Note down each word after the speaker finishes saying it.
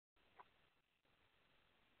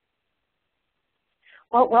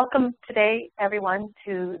Well, welcome today, everyone,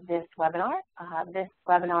 to this webinar. This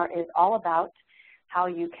webinar is all about how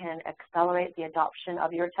you can accelerate the adoption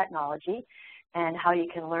of your technology and how you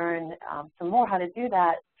can learn some more how to do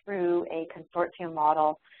that through a consortium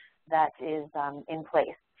model that is in place.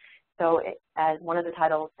 So as one of the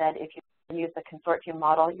titles said, if you use the consortium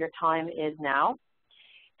model, your time is now.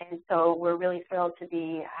 And so we're really thrilled to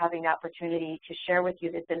be having the opportunity to share with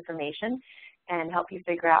you this information and help you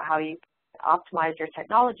figure out how you optimize your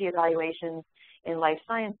technology evaluations in life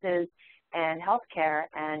sciences and healthcare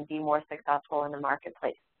and be more successful in the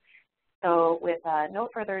marketplace. So with no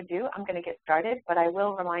further ado, I'm going to get started, but I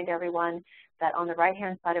will remind everyone that on the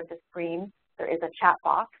right-hand side of the screen, there is a chat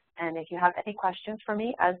box, and if you have any questions for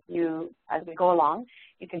me as we go along,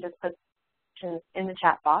 you can just put questions in the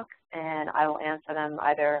chat box, and I will answer them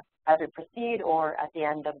either as we proceed or at the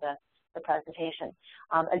end of the presentation.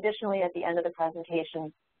 Additionally, at the end of the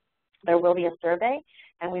presentation, there will be a survey,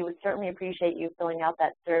 and we would certainly appreciate you filling out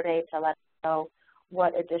that survey to let us know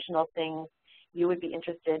what additional things you would be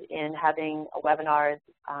interested in having webinars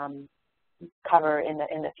cover in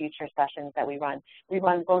the future sessions that we run. We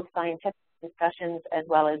run both scientific discussions as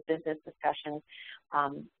well as business discussions,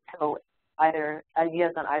 so either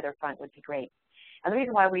ideas on either front would be great. And the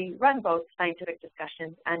reason why we run both scientific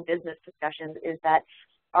discussions and business discussions is that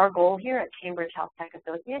our goal here at Cambridge Health Tech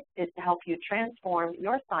Associates is to help you transform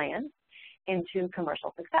your science into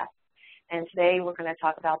commercial success. And today we're going to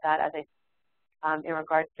talk about that as in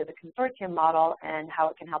regards to the consortium model and how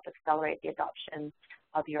it can help accelerate the adoption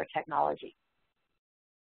of your technology.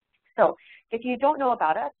 So if you don't know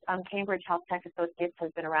about us, Cambridge Health Tech Associates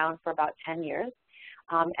has been around for about 10 years.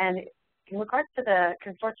 And in regards to the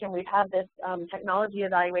consortium, we've had this Technology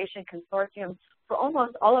Evaluation Consortium for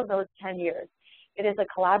almost all of those 10 years. It is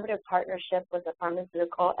a collaborative partnership with the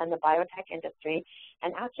pharmaceutical and the biotech industry.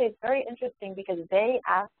 And actually, it's very interesting because they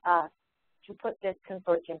asked us to put this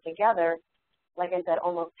consortium together, like I said,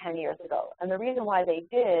 almost 10 years ago. And the reason why they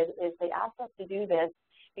did is they asked us to do this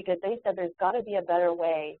because they said there's got to be a better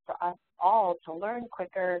way for us all to learn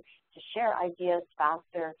quicker, to share ideas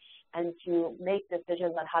faster, and to make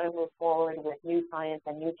decisions on how to move forward with new science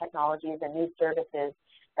and new technologies and new services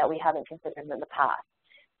that we haven't considered in the past.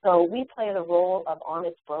 So we play the role of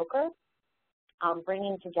honest broker,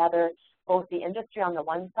 bringing together both the industry on the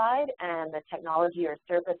one side and the technology or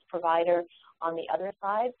service provider on the other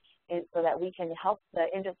side, so that we can help the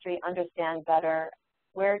industry understand better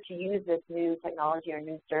where to use this new technology or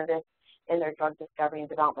new service in their drug discovery and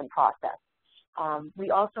development process. We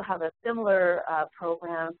also have a similar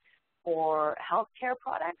program for healthcare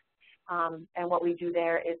products. And what we do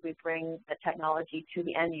there is we bring the technology to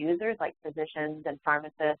the end users, like physicians and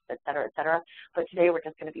pharmacists, et cetera, et cetera. But today we're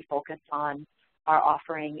just going to be focused on our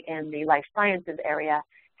offering in the life sciences area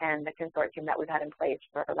and the consortium that we've had in place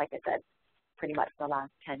for, like I said, pretty much the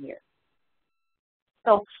last 10 years.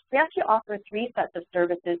 So we actually offer 3 sets of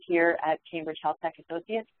services here at Cambridge Health Tech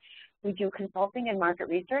Associates. We do consulting and market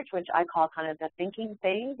research, which I call kind of the thinking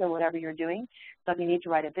phase or whatever you're doing. So if you need to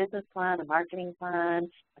write a business plan, a marketing plan,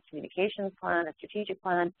 a communications plan, a strategic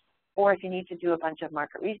plan, or if you need to do a bunch of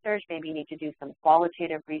market research, maybe you need to do some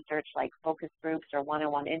qualitative research like focus groups or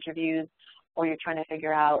one-on-one interviews, or you're trying to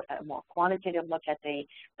figure out a more quantitative look at the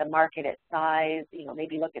market, its size,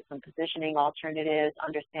 maybe look at some positioning alternatives,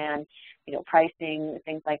 understand, pricing,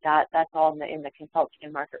 things like that. That's all in the consulting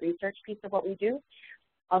and market research piece of what we do.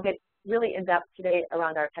 I'll get really in-depth today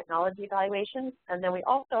around our technology evaluations, and then we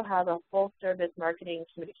also have a full-service marketing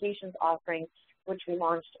communications offering, which we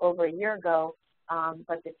launched over a year ago,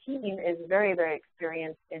 but the team is very, very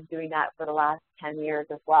experienced in doing that for the last 10 years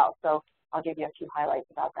as well. So I'll give you a few highlights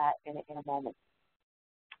about that in a moment.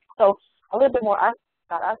 So a little bit more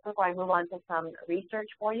about us before I move on to some research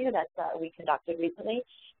for you that we conducted recently.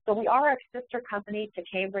 So we are a sister company to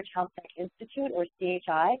Cambridge Health Tech Institute, or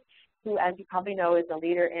CHI, who, as you probably know, is a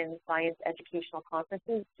leader in science educational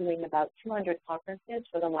conferences, doing about 200 conferences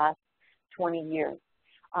for the last 20 years.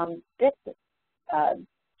 This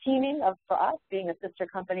teaming for us, being a sister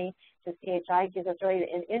company to CHI, gives us really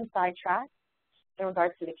an inside track in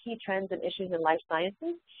regards to the key trends and issues in life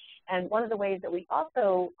sciences. And one of the ways that we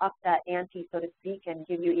also up that ante, so to speak, and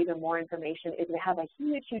give you even more information is we have a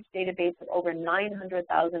huge, huge database of over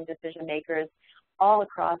 900,000 decision makers all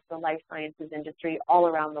across the life sciences industry, all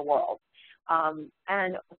around the world.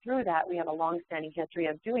 And through that, we have a long-standing history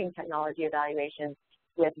of doing technology evaluations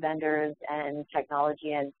with vendors and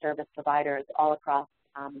technology and service providers all across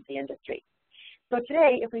the industry. So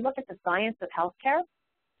today, if we look at the science of healthcare,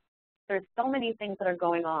 there's so many things that are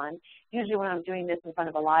going on. Usually when I'm doing this in front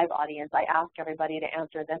of a live audience, I ask everybody to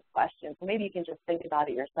answer this question. So maybe you can just think about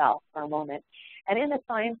it yourself for a moment. And in the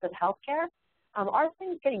science of healthcare, are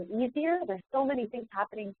things getting easier? There's so many things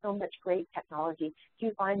happening, so much great technology. Do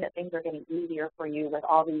you find that things are getting easier for you with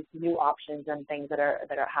all these new options and things that are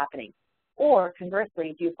happening? Or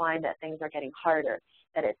conversely, do you find that things are getting harder,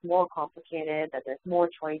 that it's more complicated, that there's more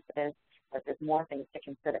choices, that there's more things to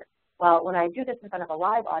consider? Well, when I do this in front of a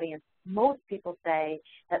live audience, most people say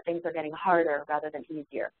that things are getting harder rather than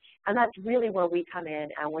easier. And that's really where we come in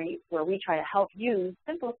and where we try to help you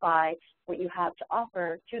simplify what you have to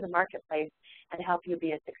offer to the marketplace and help you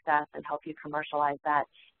be a success and help you commercialize that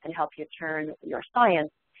and help you turn your science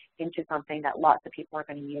into something that lots of people are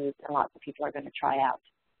going to use and lots of people are going to try out.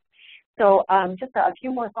 So just a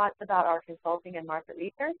few more thoughts about our consulting and market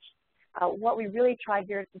research. What we really try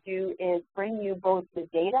here to do is bring you both the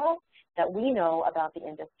data that we know about the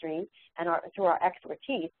industry and through our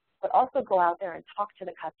expertise, but also go out there and talk to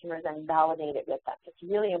the customers and validate it with them.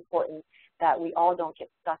 It's really important that we all don't get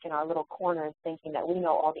stuck in our little corners thinking that we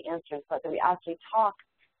know all the answers, but that we actually talk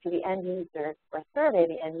to the end users or survey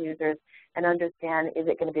the end users and understand, is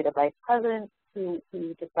it going to be the vice president who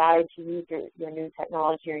decide to use your new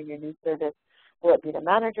technology or your new service? Will it be the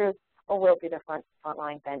managers, or will it be the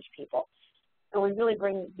frontline bench people? So we really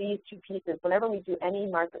bring these two pieces. Whenever we do any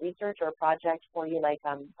market research or a project for you, like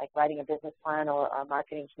writing a business plan or a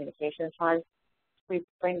marketing communications plan, we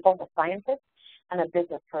bring both a scientist and a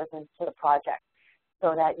business person to the project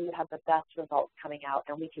so that you have the best results coming out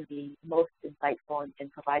and we can be most insightful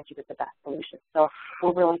and provide you with the best solution. So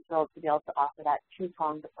we're really thrilled to be able to offer that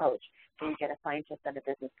two-pronged approach where you get a scientist and a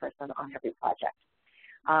business person on every project.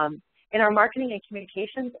 In our marketing and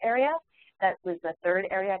communications area, that was the third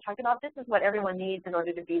area I talked about. This is what everyone needs in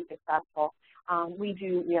order to be successful. We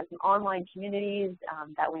have some online communities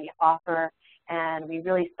that we offer, and we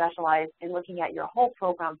really specialize in looking at your whole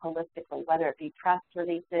program holistically, whether it be press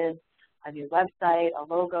releases, a new website, a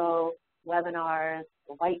logo, webinars,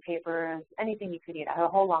 white papers, anything you could need. I have a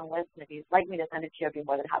whole long list, and if you'd like me to send it to you, I'd be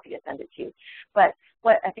more than happy to send it to you. But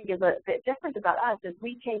what I think is a bit different about us is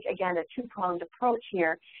we take, again, a two-pronged approach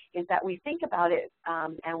here, is that we think about it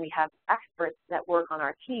and we have experts that work on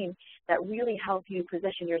our team that really help you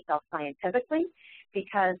position yourself scientifically,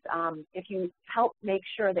 because if you help make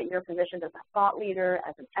sure that you're positioned as a thought leader,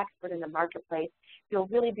 as an expert in the marketplace, you'll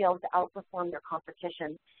really be able to outperform your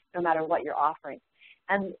competition no matter what you're offering.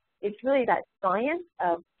 And it's really that science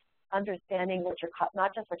of understanding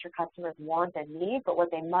not just what your customers want and need, but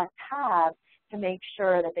what they must have to make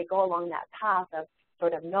sure that they go along that path of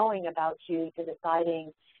sort of knowing about you to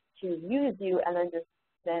deciding to use you and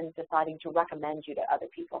then deciding to recommend you to other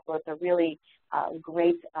people. So it's a really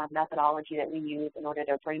great methodology that we use in order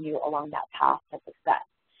to bring you along that path to success.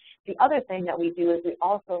 The other thing that we do is we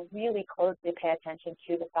also really closely pay attention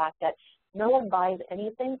to the fact that no one buys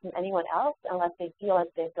anything from anyone else unless they feel like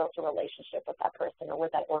they've built a relationship with that person or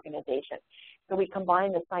with that organization. So we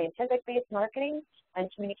combine the scientific-based marketing and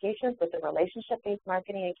communications with the relationship-based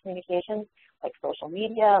marketing and communications, like social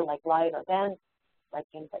media, like live events, like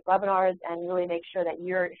things like webinars, and really make sure that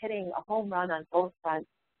you're hitting a home run on both fronts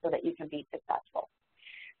so that you can be successful.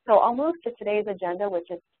 So I'll move to today's agenda, which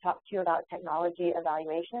is to talk to you about technology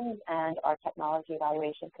evaluations and our Technology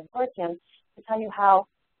Evaluation Consortium, to tell you how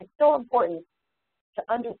it's so important to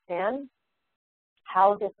understand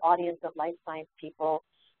how this audience of life science people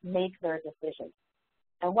make their decisions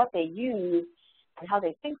and what they use and how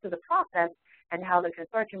they think through the process, and how the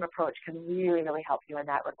consortium approach can really, really help you in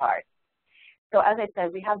that regard. So as I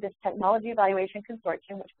said, we have this Technology Evaluation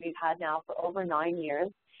Consortium, which we've had now for over 9 years.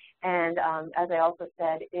 And as I also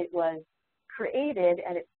said, it was created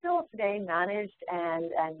and it's still today managed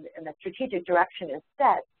and the strategic direction is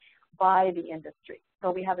set by the industry.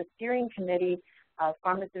 So we have a steering committee of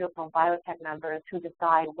pharmaceutical and biotech members who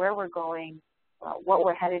decide where we're going, what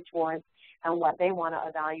we're headed towards, and what they want to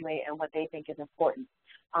evaluate and what they think is important.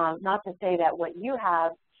 Not to say that what you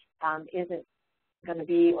have isn't going to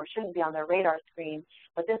be or shouldn't be on their radar screen,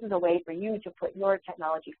 but this is a way for you to put your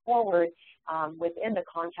technology forward within the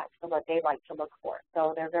context of what they like to look for.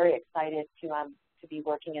 So they're very excited to be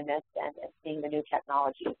working in this and seeing the new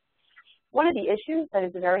technology. One of the issues that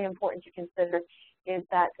is very important to consider is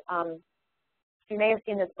that you may have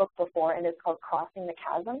seen this book before, and it's called Crossing the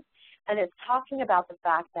Chasm, and it's talking about the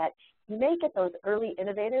fact that you may get those early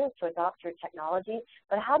innovators to adopt your technology,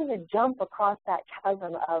 but how do you jump across that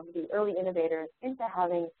chasm of the early innovators into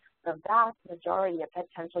having the vast majority of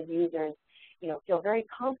potential users, feel very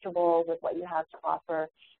comfortable with what you have to offer,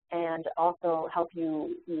 and also help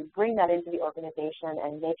you bring that into the organization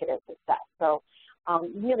and make it a success. So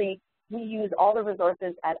really we use all the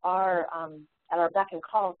resources at our beck and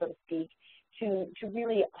call, so to speak, to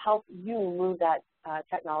really help you move that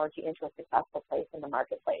technology into a successful place in the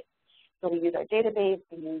marketplace. So we use our database,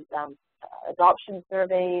 we use adoption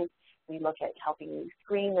surveys, we look at helping you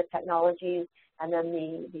screen the technologies, and then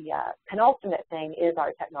the penultimate thing is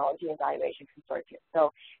our Technology Evaluation Consortium.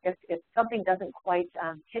 So if something doesn't quite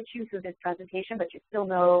hit you through this presentation, but you still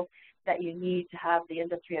know that you need to have the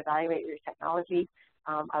industry evaluate your technology,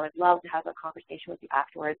 I would love to have a conversation with you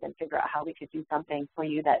afterwards and figure out how we could do something for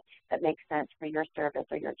you that makes sense for your service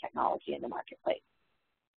or your technology in the marketplace.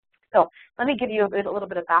 So let me give you a little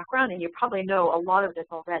bit of background, and you probably know a lot of this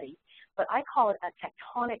already, but I call it a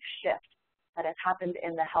tectonic shift that has happened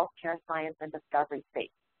in the healthcare science and discovery space.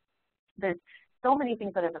 There's so many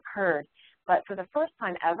things that have occurred, but for the first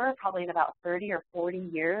time ever, probably in about 30 or 40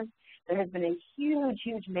 years, there has been a huge,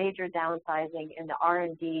 huge major downsizing in the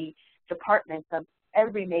R&D departments of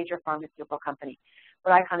every major pharmaceutical company.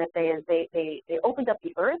 What I kind of say is they opened up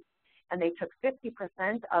the earth and they took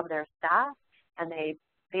 50% of their staff and they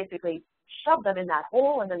basically shoved them in that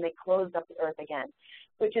hole, and then they closed up the earth again,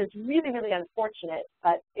 which is really, really unfortunate,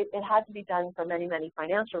 but it had to be done for many, many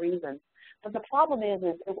financial reasons. But the problem is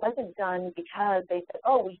it wasn't done because they said,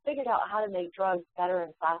 oh, we figured out how to make drugs better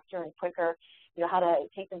and faster and quicker, you know, how to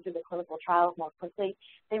take them through the clinical trials more quickly.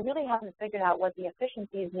 They really haven't figured out what the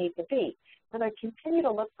efficiencies need to be. So they continue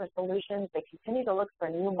to look for solutions. They continue to look for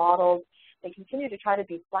new models. They continue to try to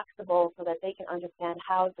be flexible so that they can understand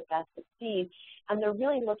how to best succeed. And they're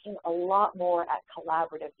really looking a lot more at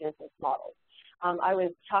collaborative business models. I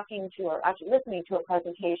was talking to, or actually listening to a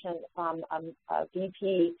presentation from a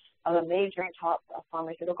VP of a major top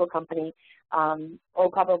pharmaceutical company,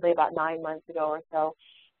 probably about 9 months ago or so.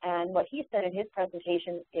 And what he said in his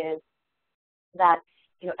presentation is that,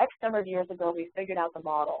 you know, X number of years ago, we figured out the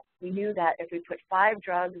model. We knew that if we put 5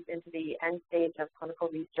 drugs into the end stage of clinical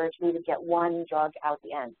research, we would get 1 drug out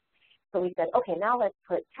the end. So we said, okay, now let's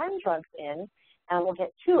put 10 drugs in, and we'll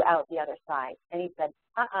get 2 out the other side. And he said,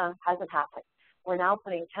 hasn't happened. We're now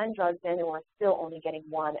putting 10 drugs in, and we're still only getting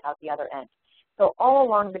 1 out the other end. So all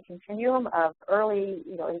along the continuum of early,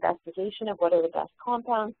 you know, investigation of what are the best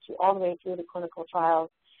compounds to all the way through the clinical trials,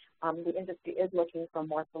 the industry is looking for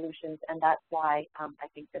more solutions, and that's why I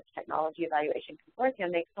think this Technology Evaluation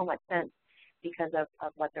Consortium makes so much sense because of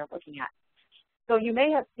what they're looking at. So you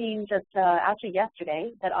may have seen just actually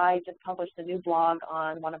yesterday that I just published a new blog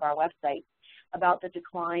on one of our websites about the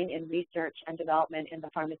decline in research and development in the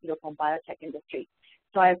pharmaceutical and biotech industry.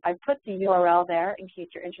 So I put the URL there in case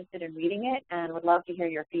you're interested in reading it, and would love to hear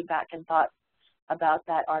your feedback and thoughts about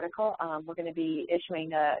that article. We're going to be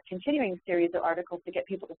issuing a continuing series of articles to get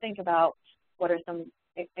people to think about what are some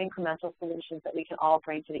incremental solutions that we can all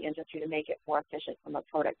bring to the industry to make it more efficient from a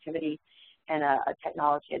productivity and a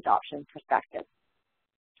technology adoption perspective.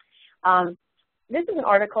 This is an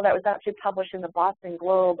article that was actually published in the Boston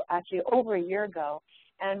Globe actually over a year ago,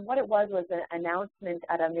 and what it was an announcement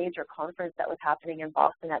at a major conference that was happening in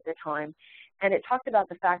Boston at the time, and it talked about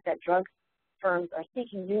the fact that drug firms are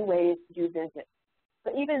seeking new ways to do business.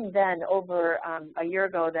 But even then, over a year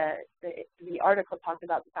ago, the article talked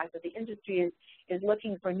about the fact that the industry is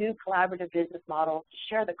looking for new collaborative business models to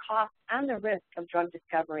share the cost and the risk of drug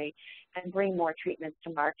discovery and bring more treatments to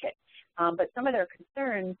market. But some of their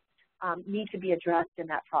concerns need to be addressed in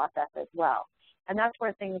that process as well. And that's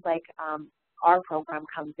where things like our program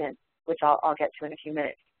comes in, which I'll get to in a few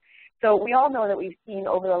minutes. So we all know that we've seen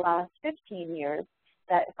over the last 15 years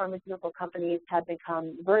that pharmaceutical companies have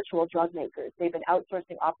become virtual drug makers. They've been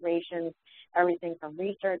outsourcing operations, everything from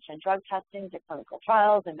research and drug testing to clinical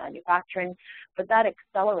trials and manufacturing. But that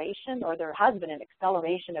acceleration, or there has been an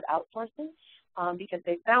acceleration of outsourcing because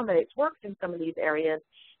they found that it's worked in some of these areas,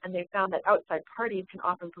 and they found that outside parties can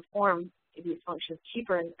often perform these functions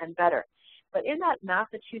cheaper and better. But in that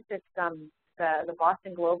Massachusetts, the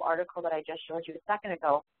Boston Globe article that I just showed you a second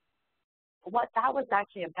ago, what that was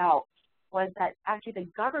actually about was that actually the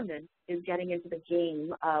government is getting into the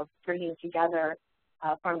game of bringing together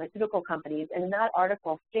pharmaceutical companies. And in that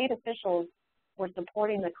article, state officials were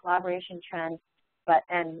supporting the collaboration trend,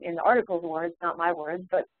 and in the article's words, not my words,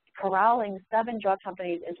 but corralling 7 drug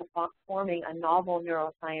companies into forming a novel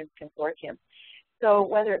neuroscience consortium. So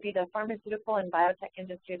whether it be the pharmaceutical and biotech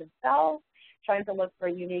industry themselves, trying to look for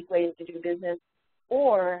unique ways to do business,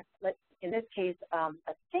 or in this case, a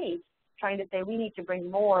state trying to say we need to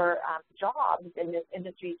bring more jobs in this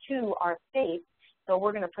industry to our state, so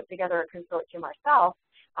we're going to put together a consortium ourselves.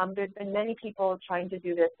 There's been many people trying to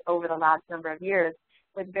do this over the last number of years,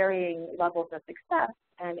 with varying levels of success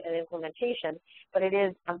and implementation, but it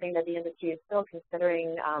is something that the industry is still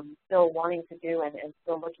considering, still wanting to do, and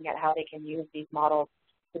still looking at how they can use these models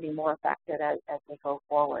to be more effective as they go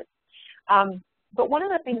forward. But one of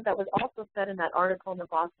the things that was also said in that article in the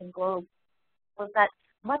Boston Globe was that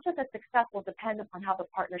much of the success will depend upon how the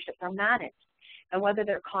partnerships are managed and whether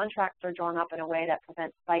their contracts are drawn up in a way that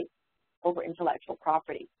prevents fights over intellectual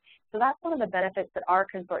property. So that's one of the benefits that our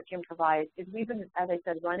consortium provides is we've been, as I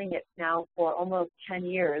said, running it now for almost 10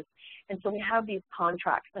 years. And so we have these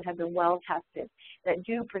contracts that have been well tested that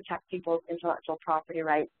do protect people's intellectual property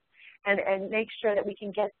rights and make sure that we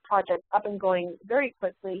can get projects up and going very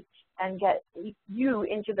quickly and get you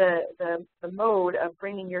into the mode of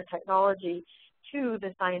bringing your technology to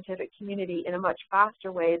the scientific community in a much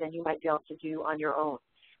faster way than you might be able to do on your own.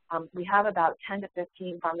 We have about 10 to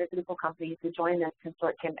 15 pharmaceutical companies who join this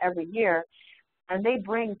consortium every year, and they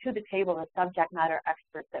bring to the table the subject matter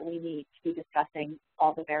experts that we need to be discussing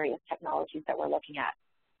all the various technologies that we're looking at.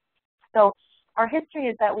 So our history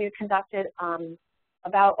is that we've conducted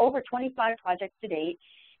about over 25 projects to date,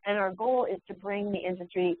 and our goal is to bring the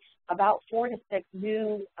industry about 4 to 6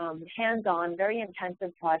 new hands-on, very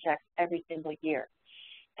intensive projects every single year.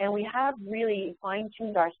 And we have really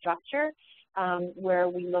fine-tuned our structure where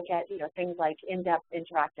we look at things like in-depth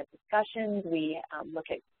interactive discussions, we look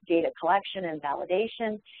at data collection and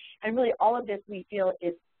validation, and really all of this we feel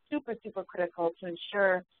is super, super critical to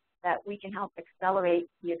ensure that we can help accelerate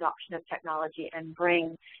the adoption of technology and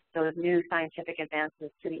bring those new scientific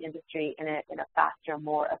advances to the industry in a faster,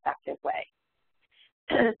 more effective way.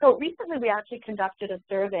 So recently we actually conducted a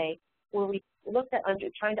survey where we looked at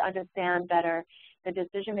trying to understand better the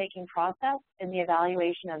decision-making process in the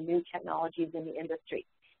evaluation of new technologies in the industry.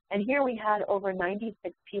 And here we had over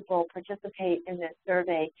 96 people participate in this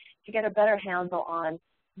survey to get a better handle on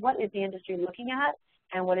what is the industry looking at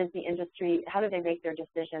and what is the industry, how do they make their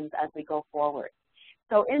decisions as we go forward.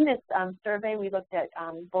 So in this survey, we looked at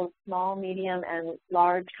both small, medium, and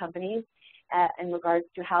large companies in regards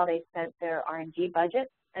to how they spent their R&D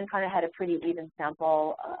budget, and kind of had a pretty even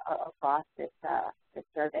sample across this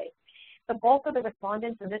survey. The bulk of the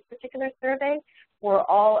respondents in this particular survey were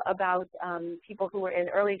all about people who were in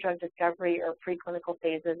early drug discovery or preclinical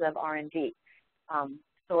phases of R&D.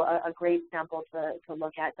 So a great sample to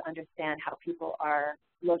look at to understand how people are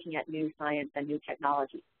looking at new science and new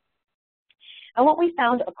technology. And what we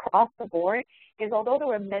found across the board is although there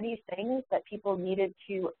were many things that people needed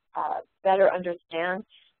to better understand,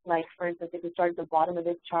 like for instance, if we start at the bottom of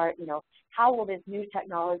this chart, how will this new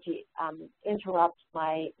technology interrupt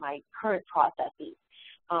my current processes?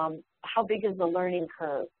 How big is the learning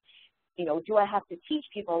curve? Do I have to teach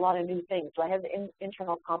people a lot of new things? Do I have the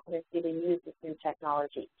internal competency to use this new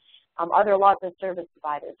technology? Are there lots of service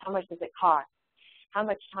providers? How much does it cost? How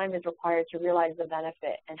much time is required to realize the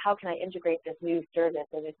benefit? And how can I integrate this new service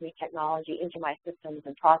or this new technology into my systems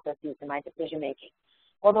and processes and my decision making?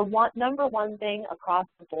 Well, the number one thing across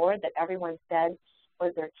the board that everyone said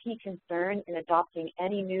was their key concern in adopting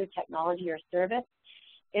any new technology or service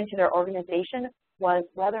into their organization was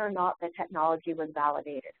whether or not the technology was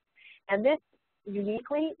validated. And this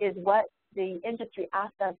uniquely is what the industry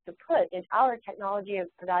asked us to put in our Technology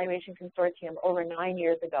Evaluation Consortium over 9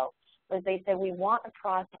 years ago, was they said we want a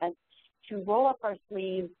process to roll up our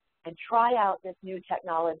sleeves and try out this new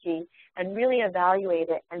technology and really evaluate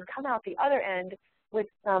it and come out the other end with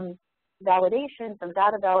some validation, some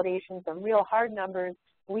data validation, some real hard numbers.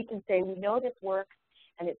 We can say we know this works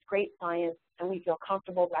and it's great science and we feel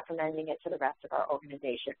comfortable recommending it to the rest of our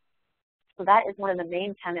organization. So that is one of the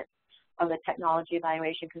main tenets of the Technology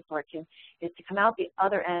Evaluation Consortium, is to come out the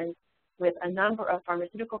other end with a number of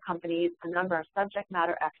pharmaceutical companies, a number of subject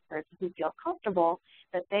matter experts who feel comfortable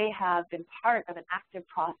that they have been part of an active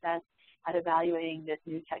process at evaluating this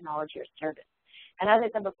new technology or service. And as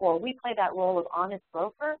I said before, we play that role of honest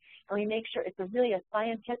broker, and we make sure it's really a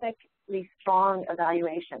scientifically strong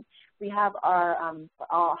evaluation. We have our,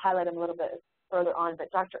 I'll highlight him a little bit further on,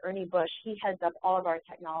 but Dr. Ernie Bush, he heads up all of our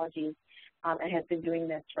technologies and has been doing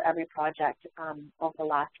this for every project over the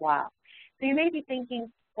last while. So you may be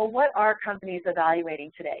thinking, well, what are companies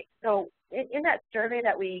evaluating today? So in that survey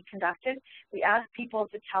that we conducted, we asked people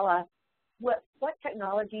to tell us what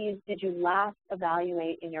technologies did you last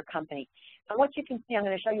evaluate in your company. And what you can see, I'm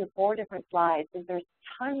going to show you 4 different slides, is there's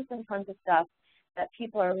tons and tons of stuff that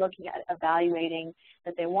people are looking at evaluating,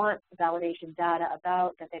 that they want validation data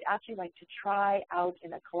about, that they'd actually like to try out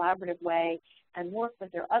in a collaborative way and work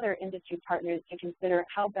with their other industry partners to consider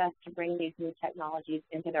how best to bring these new technologies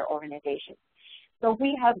into their organization. So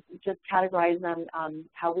we have just categorized them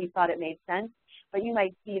how we thought it made sense. but you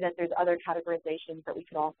might see that there's other categorizations that we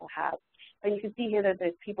could also have. But you can see here that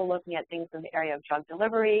there's people looking at things in the area of drug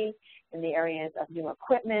delivery, in the areas of new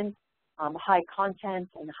equipment, high content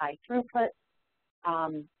and high throughput,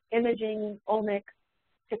 imaging, omics,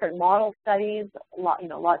 different model studies,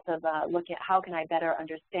 lots of looking at how can I better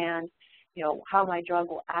understand, how my drug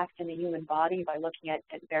will act in the human body by looking at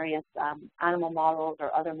various animal models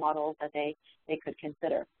or other models that they could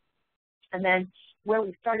consider. And then where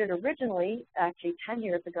we started originally, actually 10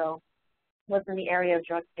 years ago, was in the area of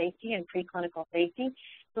drug safety and preclinical safety.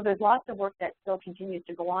 So there's lots of work that still continues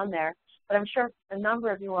to go on there. But I'm sure a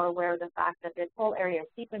number of you are aware of the fact that this whole area of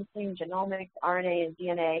sequencing, genomics, RNA, and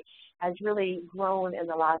DNA has really grown in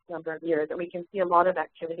the last number of years. And we can see a lot of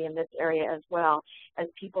activity in this area as well, as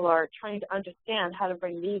people are trying to understand how to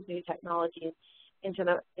bring these new technologies into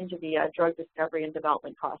the drug discovery and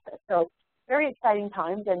development process. So very exciting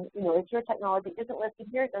times, and if your technology isn't listed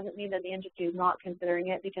here, it doesn't mean that the industry is not considering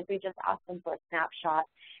it, because we just asked them for a snapshot.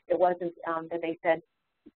 It wasn't that they said,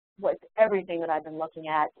 what's everything that I've been looking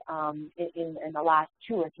at in the last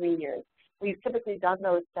 2 or 3 years. We've typically done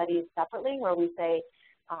those studies separately, where we say,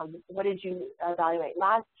 what did you evaluate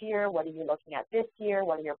last year? What are you looking at this year?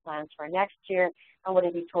 What are your plans for next year? And what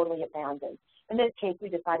have you totally abandoned? In this case, we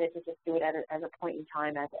decided to just do it as a point in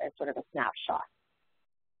time, as sort of a snapshot.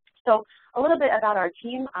 So a little bit about our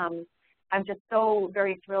team. I'm just so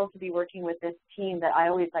very thrilled to be working with this team that I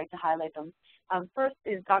always like to highlight them. First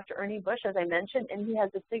is Dr. Ernie Bush, as I mentioned, and he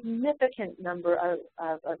has a significant number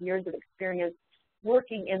of years of experience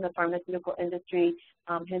working in the pharmaceutical industry.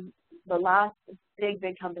 The last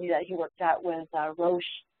big company that he worked at was Roche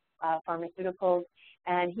Pharmaceuticals,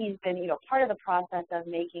 and he's been part of the process of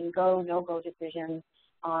making go, no-go decisions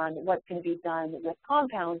on what's going to be done with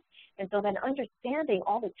compounds. And so then understanding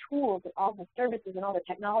all the tools and all the services and all the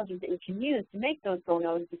technologies that you can use to make those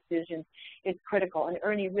go-no decisions is critical. And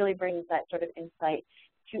Ernie really brings that sort of insight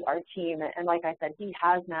to our team. And like I said, he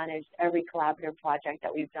has managed every collaborative project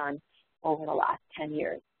that we've done over the last 10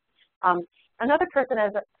 years. Another person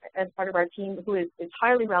as part of our team who is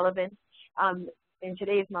highly relevant in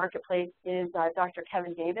today's marketplace is Dr.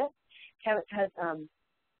 Kevin Davis. Kevin has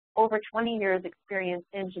over 20 years experience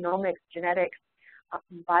in genomics, genetics,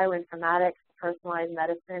 bioinformatics, personalized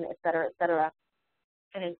medicine, et cetera, et cetera.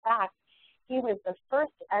 And in fact, he was the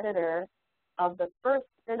first editor of the first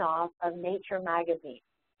spinoff of Nature magazine.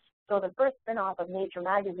 So the first spinoff of Nature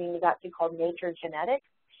magazine was actually called Nature Genetics,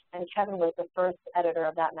 and Kevin was the first editor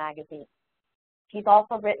of that magazine. He's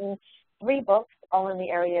also written 3 books, all in the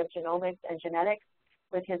area of genomics and genetics,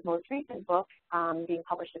 with his most recent book being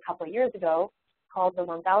published a couple of years ago, called The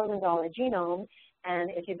 $1,000 Genome.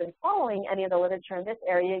 And if you've been following any of the literature in this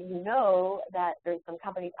area, you know that there's some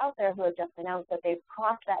companies out there who have just announced that they've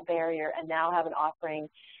crossed that barrier and now have an offering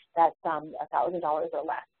that's $1,000 or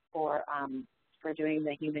less for doing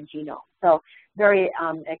the human genome. So very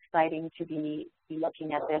exciting to be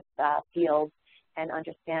looking at this field and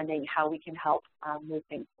understanding how we can help move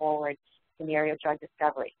things forward in the area of drug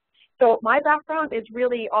discovery. So my background is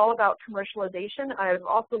really all about commercialization. I've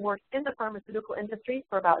also worked in the pharmaceutical industry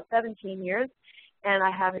for about 17 years, and I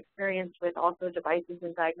have experience with also devices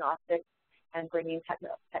and diagnostics and bringing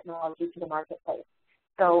technology to the marketplace.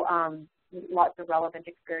 So lots of relevant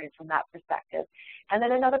experience from that perspective. And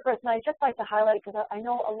then another person I'd just like to highlight, because I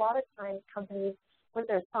know a lot of times companies with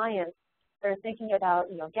their science, they're thinking about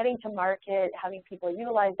getting to market, having people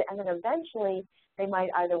utilize it, and then eventually they might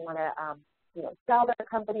either want to sell their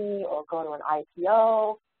company or go to an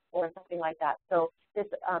IPO or something like that. So this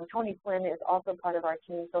Tony Flynn is also part of our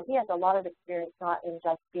team. So he has a lot of experience not in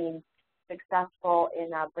just being successful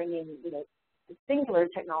in bringing singular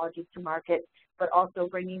technologies to market, but also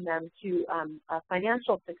bringing them to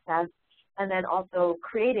financial success, and then also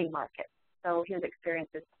creating markets. So his experience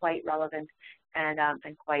is quite relevant and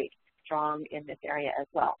quite strong in this area as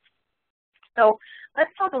well. So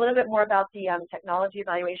let's talk a little bit more about the Technology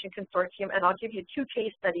Evaluation Consortium, and I'll give you 2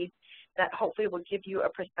 case studies that hopefully will give you a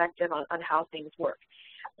perspective on how things work.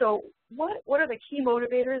 So what are the key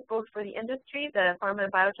motivators both for the industry, the pharma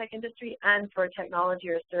and biotech industry, and for a technology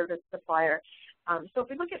or service supplier? So if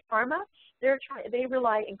we look at pharma, they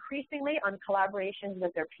rely increasingly on collaboration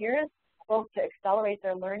with their peers, both to accelerate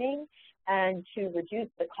their learning and to reduce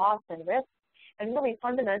the costs and risks, and really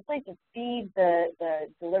fundamentally to speed the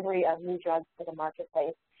delivery of new drugs to the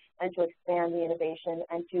marketplace and to expand the innovation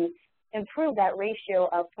and to improve that ratio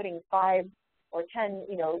of putting 5 or 10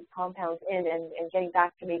 compounds in and getting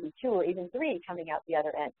back to maybe 2 or even 3 coming out the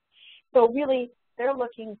other end. So really they're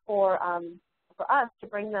looking for us to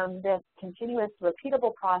bring them this continuous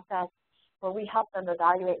repeatable process where we help them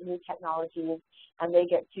evaluate new technologies, and they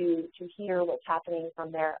get to hear what's happening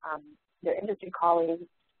from their industry colleagues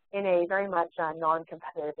in a very much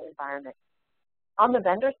non-competitive environment. On the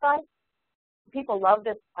vendor side, people love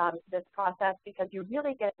this process because you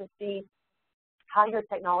really get to see how your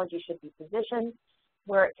technology should be positioned,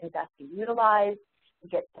 where it can best be utilized. You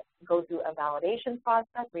get to go through a validation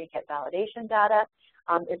process where you get validation data.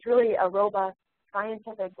 It's really a robust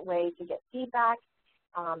scientific way to get feedback.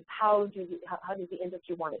 How does the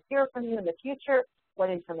industry want to hear from you in the future? What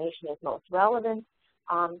information is most relevant?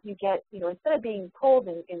 You get, instead of being pulled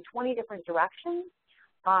in 20 different directions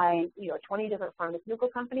by, 20 different pharmaceutical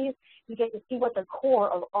companies, you get to see what the core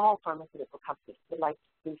of all pharmaceutical companies would like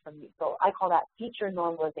to see from you. So I call that feature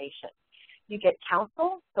normalization. You get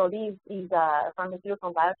counsel. So these pharmaceutical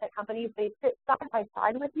and biotech companies, they sit side by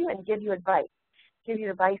side with you and give you advice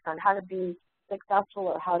on how to be successful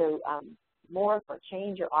or how to morph or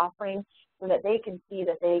change your offering so that they can see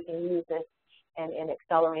that they can use this in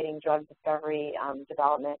accelerating drug discovery,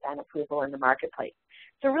 development, and approval in the marketplace.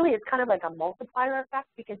 So really it's kind of like a multiplier effect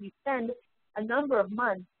because you spend a number of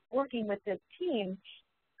months working with this team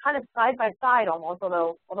kind of side by side almost,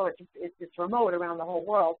 although it's remote around the whole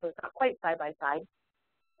world, so it's not quite side by side.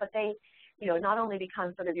 But they, not only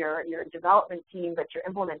become sort of your development team, but your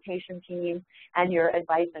implementation team and your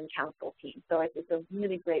advice and counsel team. So it's a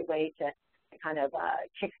really great way to kind of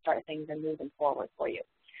kickstart things and move them forward for you.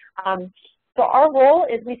 So our role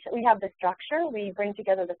is we have the structure. We bring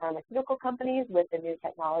together the pharmaceutical companies with the new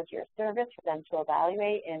technology or service for them to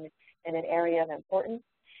evaluate in an area of importance.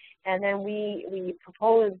 And then we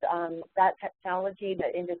propose that technology.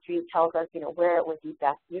 The industry tells us, where it would be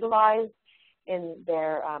best utilized in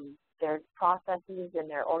their processes and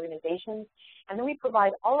their organizations. And then we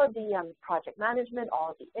provide all of the project management, all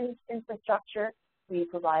of the infrastructure. We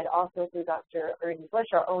provide also through Dr. Ernie Bush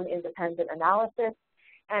our own independent analysis.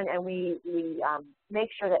 And we make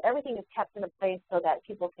sure that everything is kept in a place so that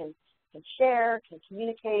people can share, can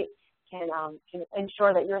communicate, can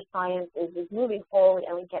ensure that your science is moving forward,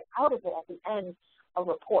 and we get out of it at the end a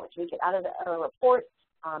report. We get out of a report.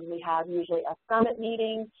 We have usually a summit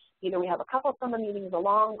meeting. Either we have a couple summit meetings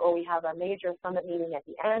along, or we have a major summit meeting at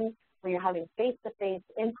the end where you're having face-to-face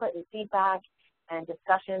input and feedback and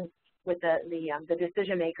discussions with the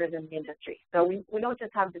decision makers in the industry. So we don't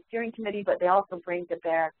just have the steering committee, but they also bring to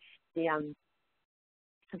bear the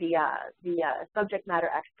subject matter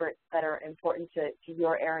experts that are important to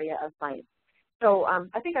your area of science. So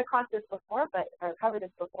I think I covered this before,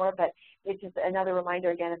 but it's just another reminder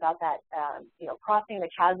again about that, crossing the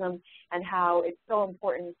chasm and how it's so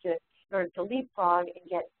important in order to leapfrog and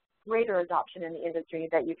get greater adoption in the industry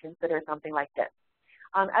that you consider something like this.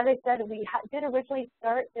 As I said, we did originally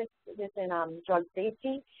start this in drug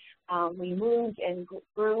safety. We moved and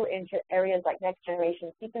grew into areas like next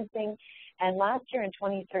generation sequencing. And last year in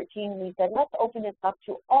 2013, we said, let's open this up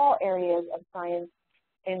to all areas of science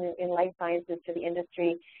in life sciences to the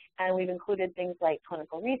industry. And we've included things like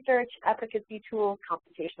clinical research, efficacy tools,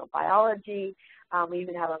 computational biology. We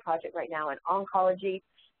even have a project right now in oncology.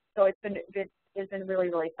 So it's been really,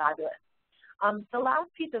 really fabulous. The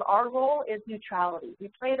last piece of our role is neutrality.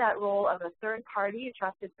 We play that role of a third party, a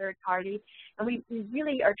trusted third party, and we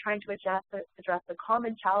really are trying to address the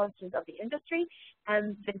common challenges of the industry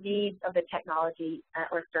and the needs of the technology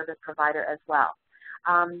or service provider as well.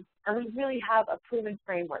 And we really have a proven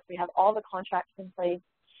framework. We have all the contracts in place.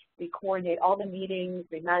 We coordinate all the meetings.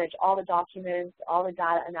 We manage all the documents, all the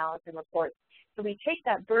data analysis and reports. So we take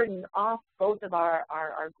that burden off both of our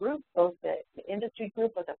groups, both the industry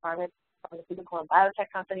group of the pharmaceutical and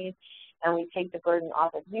biotech companies, and we take the burden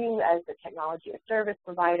off of you as the technology or service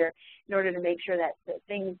provider in order to make sure that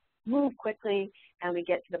things move quickly and we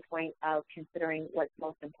get to the point of considering what's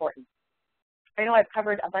most important. I know I've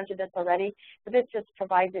covered a bunch of this already, but this just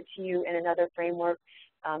provides it to you in another framework.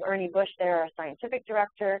 Ernie Bush there, our scientific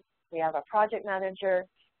director. We have a project manager.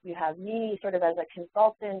 You have me sort of as a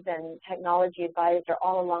consultant and technology advisor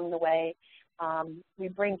all along the way. We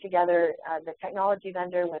bring together the technology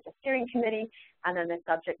vendor with the steering committee and then the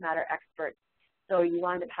subject matter experts. So you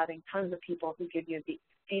wind up having tons of people who give you the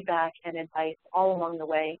feedback and advice all along the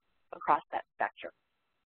way across that spectrum.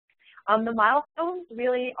 The milestones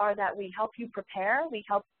really are that we help you prepare. We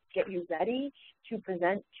help get you ready to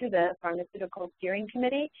present to the pharmaceutical steering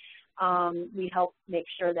committee. We help make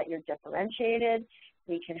sure that you're differentiated.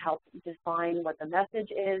 We can help define what the message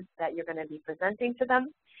is that you're going to be presenting to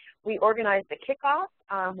them. We organize the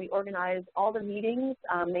kickoff. We organize all the meetings,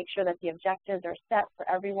 make sure that the objectives are set for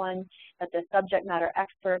everyone, that the subject matter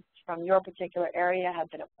experts from your particular area have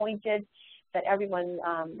been appointed. that everyone,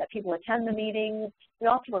 that people attend the meetings. We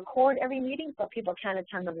also record every meeting, so if people can't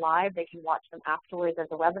attend them live, they can watch them afterwards as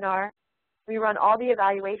a webinar. We run all the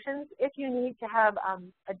evaluations. If you need to have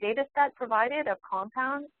a data set provided of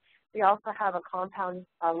compounds, we also have a compound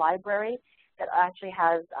library that actually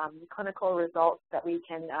has clinical results that we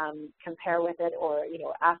can compare with it, or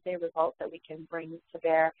assay results that we can bring to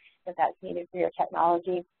bear if that's needed for your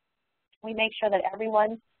technology. We make sure that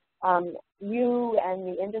everyone, you and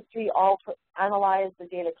the industry, all analyze the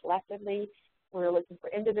data collectively. We're looking for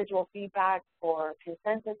individual feedback, for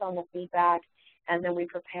consensus on the feedback, and then we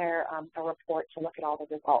prepare a report to look at all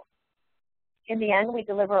the results. In the end, we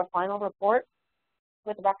deliver a final report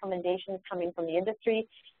with recommendations coming from the industry.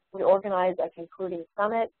 We organize a concluding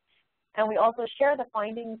summit, and we also share the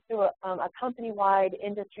findings through a company-wide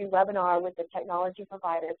industry webinar with the technology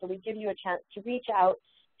provider. So we give you a chance to reach out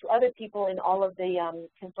to other people in all of the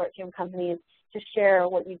consortium companies to share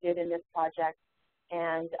what you did in this project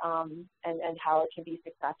and how it can be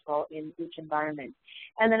successful in each environment.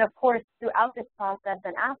 And then, of course, throughout this process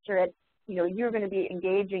and after it, you're going to be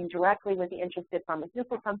engaging directly with the interested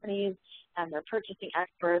pharmaceutical companies and their purchasing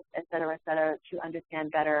experts, et cetera, to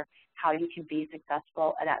understand better how you can be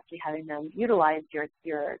successful at actually having them utilize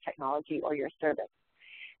your technology or your service.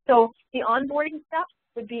 So the onboarding steps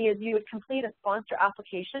would be as you would complete a sponsor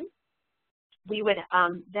application. We would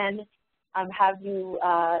then have you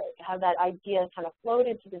have that idea kind of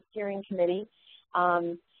floated to the steering committee.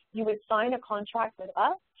 You would sign a contract with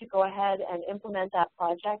us to go ahead and implement that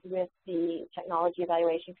project with the Technology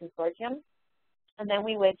Evaluation Consortium. And then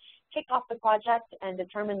we would kick off the project and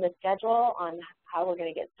determine the schedule on how we're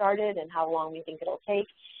going to get started and how long we think it'll take.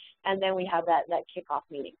 And then we have that kickoff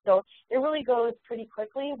meeting. So it really goes pretty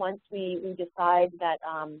quickly once we decide that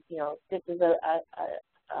this is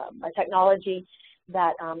a technology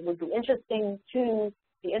that would be interesting to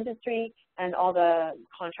the industry, and all the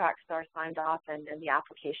contracts are signed off and the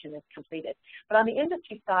application is completed. But on the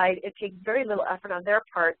industry side, it takes very little effort on their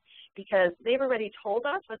part because they've already told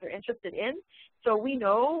us what they're interested in. So we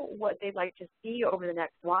know what they'd like to see over the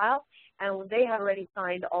next while, and they have already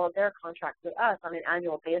signed all of their contracts with us on an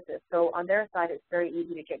annual basis. So on their side, it's very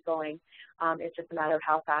easy to get going. It's just a matter of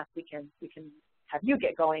how fast we can have you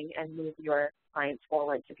get going and move your science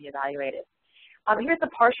forward to be evaluated. Here's a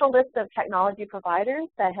partial list of technology providers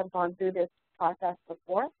that have gone through this process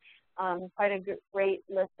before. Quite a great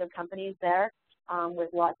list of companies there with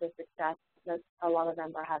lots of success that a lot of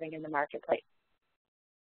them are having in the marketplace.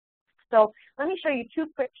 So let me show you two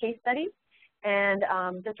quick case studies. And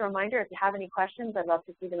just a reminder, if you have any questions, I'd love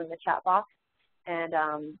to see them in the chat box. And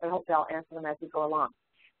I hope I'll answer them as we go along.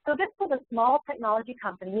 So this was a small technology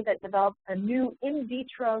company that developed a new in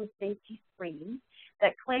vitro safety screen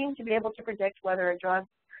that claimed to be able to predict whether a drug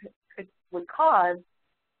would cause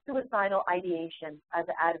suicidal ideation as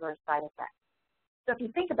an adverse side effect. So if you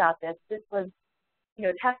think about this, this was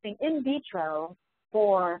testing in vitro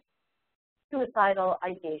for suicidal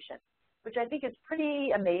ideation, which I think is pretty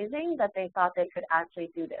amazing that they thought they could actually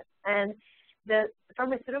do this. And the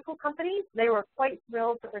pharmaceutical companies, they were quite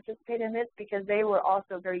thrilled to participate in this because they were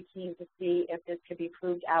also very keen to see if this could be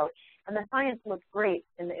proved out. And the science looked great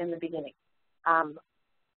in the beginning.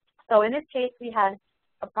 So in this case, we had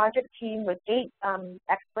a project team with 8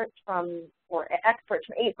 experts from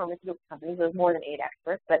 8 pharmaceutical companies. There was more than 8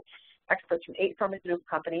 experts, but experts from 8 pharmaceutical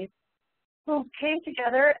companies who came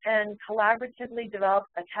together and collaboratively developed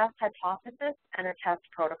a test hypothesis and a test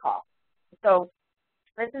protocol. So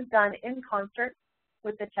this is done in concert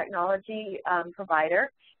with the technology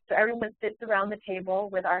provider. So everyone sits around the table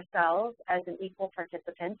with ourselves as an equal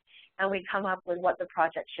participant, and we come up with what the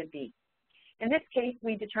project should be. In this case,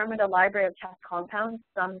 we determined a library of test compounds,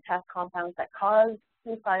 some test compounds that cause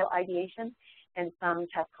suicidal ideation, and some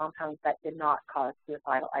test compounds that did not cause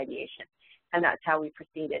suicidal ideation. And that's how we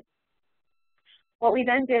proceeded. What we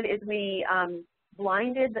then did is we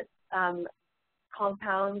blinded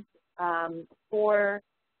compounds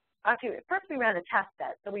actually, first we ran a test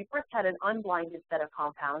set. So we first had an unblinded set of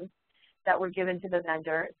compounds that were given to the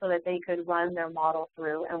vendor so that they could run their model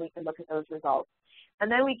through and we could look at those results.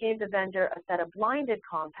 And then we gave the vendor a set of blinded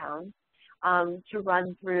compounds to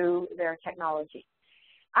run through their technology.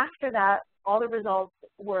 After that, all the results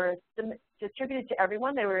were distributed to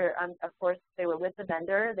everyone. They were, of course, they were with the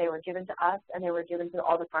vendor, they were given to us, and they were given to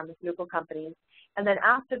all the pharmaceutical companies. And then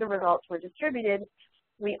after the results were distributed,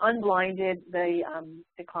 we unblinded the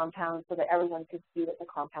compounds so that everyone could see what the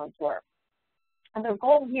compounds were. And the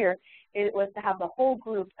goal here was to have the whole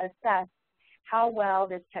group assess how well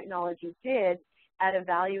this technology did at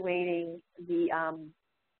evaluating the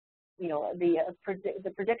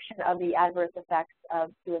the prediction of the adverse effects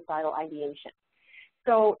of suicidal ideation.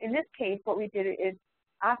 So in this case, what we did is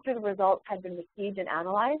after the results had been received and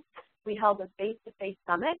analyzed, we held a face-to-face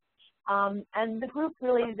summit. And the group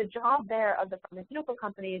really, the job there of the pharmaceutical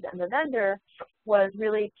companies and the vendor was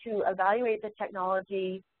really to evaluate the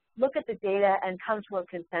technology, look at the data, and come to a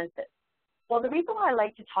consensus. Well, the reason why I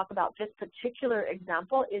like to talk about this particular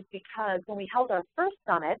example is because when we held our first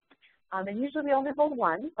summit, and usually we only hold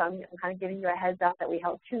one, so I'm kind of giving you a heads up that we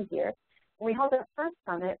held two here. When we held our first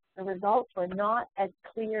summit, the results were not as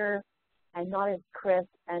clear and not as crisp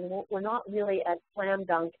and were not really as slam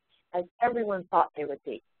dunk as everyone thought they would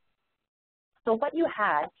be. So what you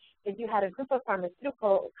had is you had a group of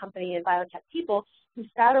pharmaceutical company and biotech people who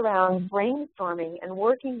sat around brainstorming and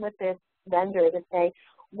working with this vendor to say,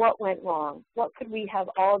 what went wrong? What could we have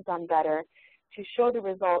all done better to show the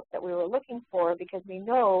results that we were looking for, because we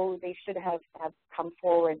know they should have come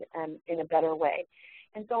forward in a better way.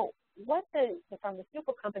 And so what the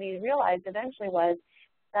pharmaceutical companies realized eventually was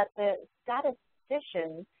that the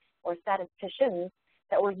statisticians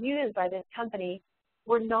that were used by this company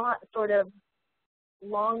were not sort of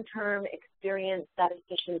long-term experienced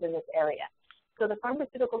statisticians in this area. So the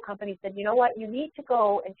pharmaceutical company said, you know what, you need to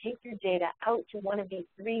go and take your data out to one of these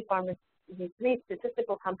three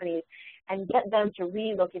statistical companies and get them to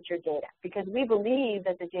re-look at your data, because we believe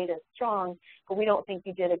that the data is strong, but we don't think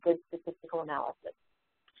you did a good statistical analysis.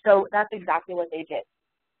 So that's exactly what they did.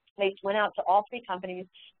 They went out to all three companies,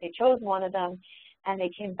 they chose one of them, and they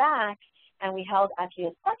came back, and we held actually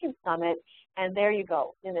a second summit, and there you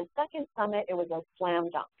go. In the second summit, it was a slam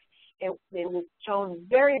dunk. It was shown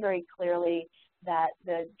very, very clearly that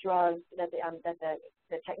the drugs, that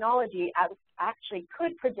the technology actually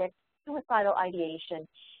could predict suicidal ideation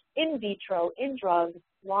in vitro, in drugs,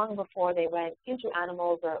 long before they went into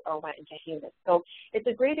animals or went into humans. So it's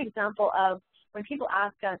a great example of when people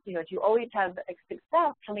ask us, do you always have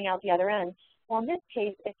success coming out the other end? Well, in this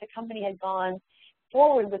case, if the company had gone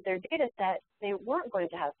forward with their data set, they weren't going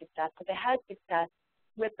to have success, but they had success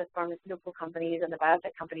with the pharmaceutical companies and the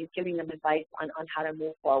biotech companies giving them advice on how to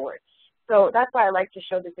move forward. So that's why I like to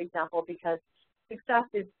show this example, because success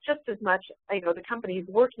is just as much, the companies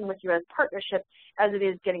working with you as partnership as it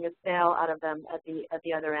is getting a sale out of them at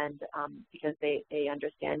the other end, because they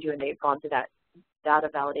understand you and they've gone through that data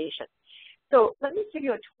validation. So let me give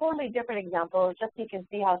you a totally different example just so you can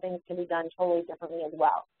see how things can be done totally differently as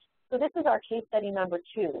well. So this is our case study number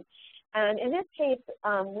 2. And in this case,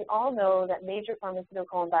 we all know that major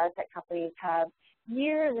pharmaceutical and biotech companies have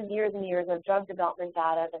years and years and years of drug development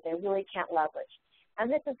data that they really can't leverage.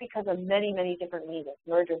 And this is because of many, many different reasons,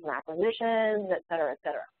 mergers and acquisitions, et cetera, et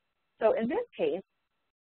cetera. So in this case,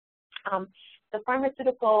 the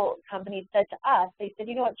pharmaceutical companies said to us, they said,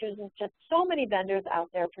 you know what, there's just so many vendors out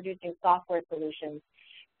there producing software solutions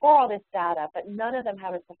for all this data, but none of them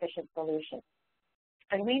have a sufficient solution.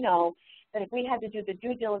 And we know that if we had to do the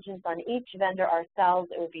due diligence on each vendor ourselves,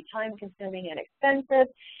 it would be time-consuming and expensive.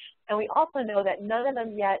 And we also know that none of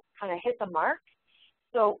them yet kind of hit the mark.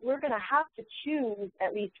 So we're going to have to choose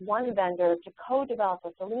at least one vendor to co-develop a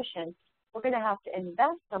solution. We're going to have to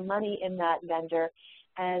invest some money in that vendor,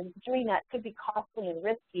 and doing that could be costly and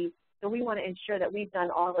risky. So we want to ensure that we've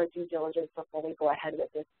done all of our due diligence before we go ahead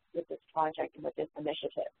with this project and with this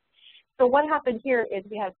initiative. So what happened here is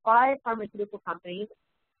we had 5 pharmaceutical companies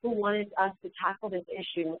who wanted us to tackle this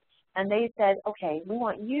issue, and they said, okay, we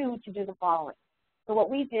want you to do the following. So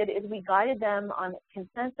what we did is we guided them on a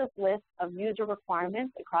consensus list of user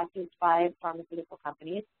requirements across these 5 pharmaceutical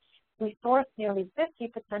companies. We sourced nearly 50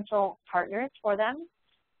 potential partners for them.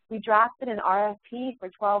 We drafted an RFP for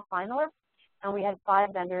 12 finalists, and we had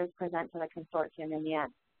 5 vendors present to the consortium in the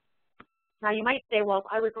end. Now you might say, well, if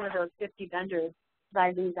I was one of those 50 vendors, did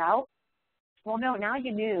I lose out? Well, no, now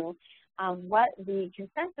you knew what the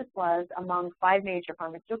consensus was among 5 major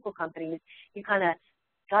pharmaceutical companies. You kind of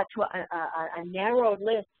got to a narrowed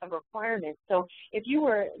list of requirements. So if you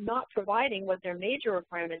were not providing what their major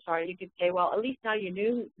requirements are, you could say, well, at least now you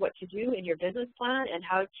knew what to do in your business plan and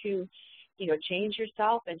how to, change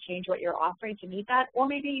yourself and change what you're offering to meet that, or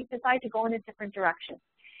maybe you decide to go in a different direction.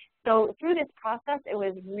 So through this process, it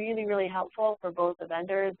was really, really helpful for both the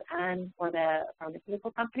vendors and for the pharmaceutical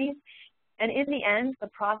companies. And in the end, the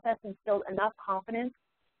process instilled enough confidence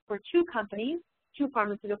for 2 companies, 2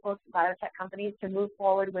 pharmaceutical biotech companies, to move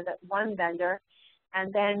forward with one vendor.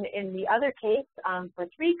 And then in the other case, for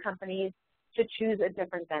 3 companies to choose a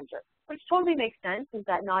different vendor, which totally makes sense, is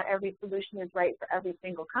that not every solution is right for every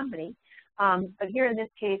single company. But here in this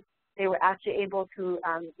case, they were actually able to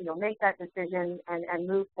make that decision and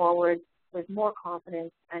move forward with more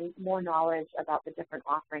confidence and more knowledge about the different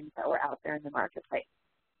offerings that were out there in the marketplace.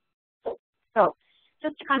 So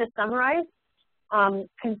just to kind of summarize,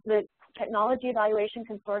 the Technology Evaluation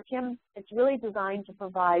Consortium, it's really designed to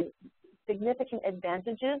provide significant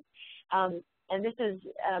advantages, and this is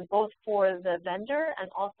both for the vendor and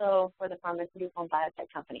also for the pharmaceutical and biotech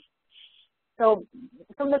company. So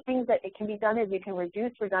some of the things that it can be done is you can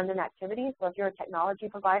reduce redundant activities. So if you're a technology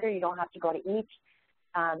provider, you don't have to go to each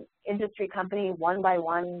industry company one by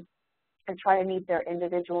one and try to meet their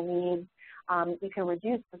individual needs. You can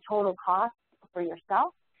reduce the total cost for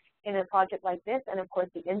yourself in a project like this, and of course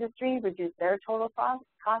the industry reduce their total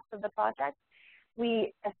cost of the project.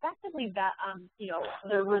 We effectively,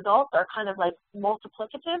 the results are kind of like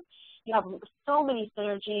multiplicative. You have so many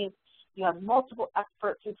synergies. You have multiple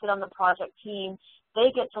experts who sit on the project team.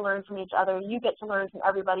 They get to learn from each other. You get to learn from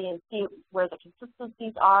everybody and see where the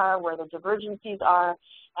consistencies are, where the divergencies are,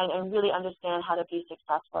 and really understand how to be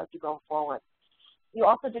successful as you go forward. You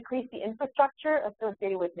also decrease the infrastructure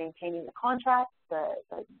associated with maintaining the contracts, the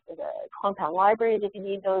compound libraries if you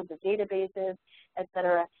need those, the databases, et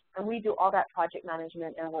cetera. And we do all that project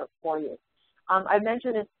management and work for you. I've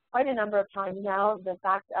mentioned this quite a number of times now, the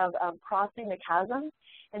fact of crossing the chasm.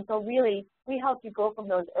 And so really, we help you go from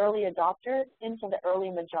those early adopters into the early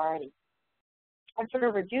majority and sort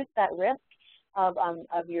of reduce that risk of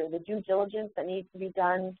the due diligence that needs to be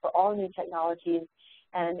done for all new technologies,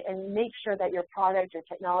 and make sure that your product, your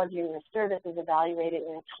technology, or your service is evaluated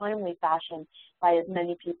in a timely fashion by as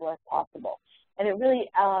many people as possible. And it really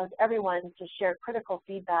allows everyone to share critical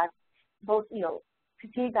feedback, both,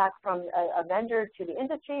 feedback from a vendor to the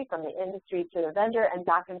industry, from the industry to the vendor, and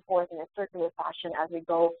back and forth in a circular fashion as we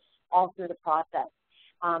go all through the process.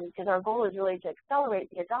 Because our goal is really to accelerate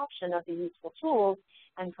the adoption of the useful tools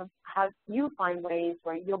and have you find ways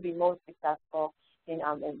where you'll be most successful in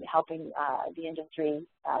helping the industry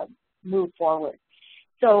move forward.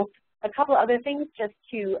 So a couple other things just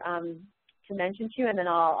to mention to you, and then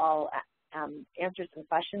I'll answer some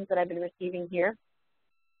questions that I've been receiving here.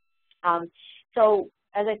 So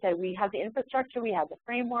as I said, we have the infrastructure, we have the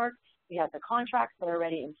framework, we have the contracts that are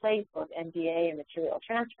already in place, both NDA and material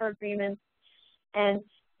transfer agreements, and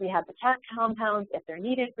we have the test compounds if they're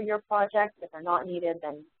needed for your project. If they're not needed,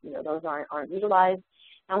 then those aren't utilized.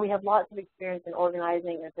 And we have lots of experience in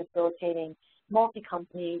organizing and facilitating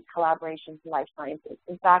multi-company collaborations in life sciences.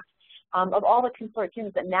 In fact, of all the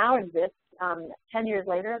consortiums that now exist, 10 years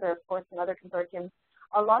later, there are, of course, some other consortiums.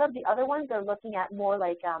 A lot of the other ones are looking at more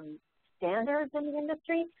like standards in the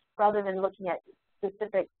industry rather than looking at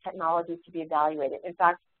specific technologies to be evaluated. In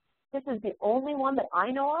fact, this is the only one that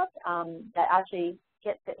I know of that actually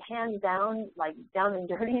gets it hands down, like down and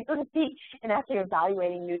dirty, so to speak, and actually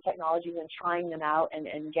evaluating new technologies and trying them out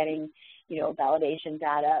and getting, validation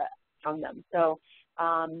data from them. So,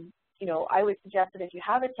 I would suggest that if you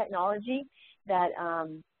have a technology that,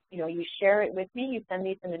 you share it with me, you send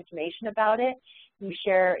me some information about it, you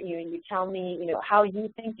share, you tell me, how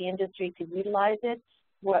you think the industry could utilize it,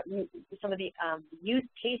 some of the use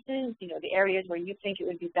cases, the areas where you think it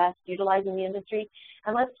would be best utilizing the industry,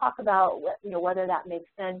 and let's talk about, whether that makes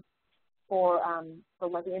sense for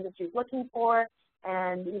what the industry is looking for,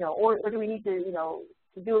 and or do we need to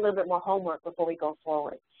to do a little bit more homework before we go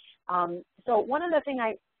forward. So one other thing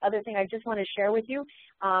I just want to share with you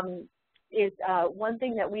is one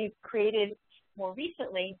thing that we've created more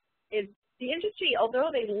recently is the industry, although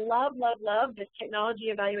they love this Technology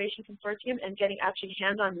Evaluation Consortium and getting actually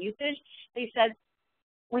hands-on usage, they said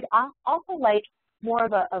we'd also like more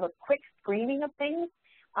of a quick screening of things.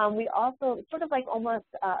 We also sort of like almost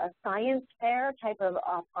a science fair type of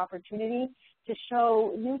opportunity to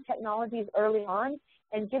show new technologies early on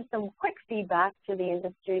and give some quick feedback to the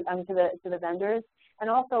industry, to the vendors, and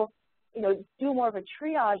also do more of a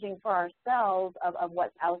triaging for ourselves of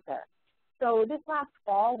what's out there. So this last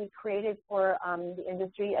fall, we created for the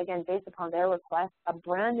industry, again, based upon their request, a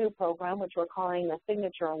brand new program, which we're calling the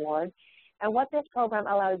Signature Award. And what this program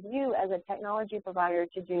allows you as a technology provider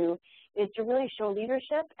to do is to really show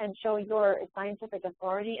leadership and show your scientific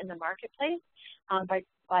authority in the marketplace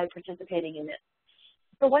by participating in it.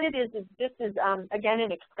 So what it is this is, again,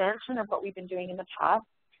 an expansion of what we've been doing in the past.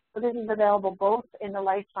 So this is available both in the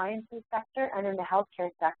life sciences sector and in the healthcare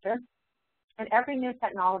sector. And every new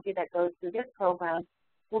technology that goes through this program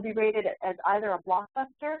will be rated as either a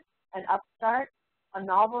blockbuster, an upstart, a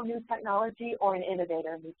novel new technology, or an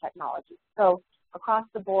innovator new technology. So across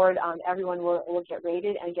the board, everyone will get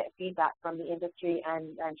rated and get feedback from the industry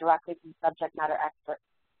and directly from subject matter experts.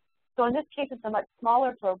 So in this case, it's a much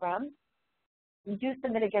smaller program. You do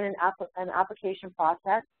submit, again, an application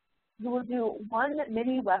process. You will do one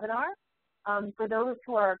mini webinar For those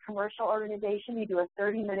who are a commercial organization, you do a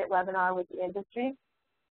 30-minute webinar with the industry.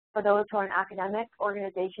 For those who are an academic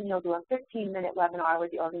organization, you'll do a 15-minute webinar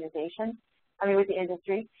with the with the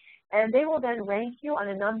industry. And they will then rank you on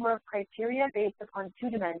a number of criteria based upon 2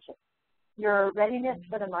 dimensions: your readiness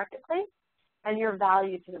for the marketplace and your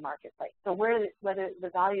value to the marketplace. So whether the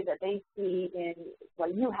value that they see in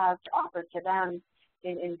what you have to offer to them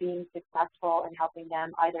in being successful in helping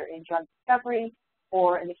them either in drug discovery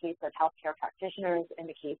or in the case of healthcare practitioners, in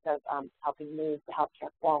the case of helping move the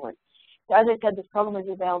healthcare forward. So as I said, this program is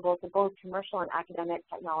available to both commercial and academic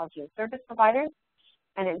technology and service providers,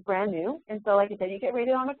 and it's brand new. And so like I said, you get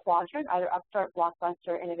rated on a quadrant, either Upstart,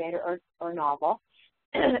 Blockbuster, Innovator, or Novel.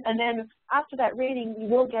 And then after that rating, you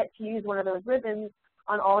will get to use one of those ribbons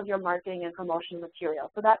on all of your marketing and promotion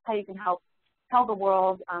material. So that's how you can help tell the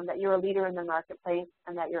world that you're a leader in the marketplace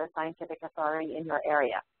and that you're a scientific authority in your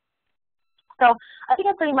area. So I think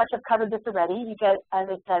I pretty much have covered this already. You get, as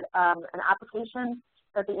I said, an application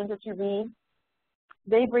that the industry reads.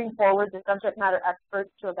 They bring forward the subject matter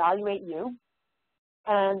experts to evaluate you,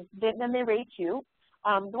 and then they rate you.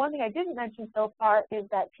 The one thing I didn't mention so far is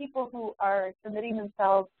that people who are submitting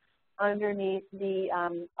themselves underneath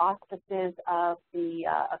the auspices of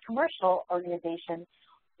a commercial organization,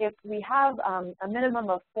 if we have a minimum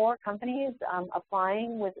of 4 companies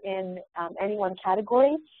applying within any one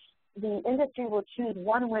category, the industry will choose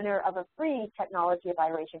one winner of a free Technology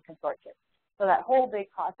Evaluation Consortium. So that whole big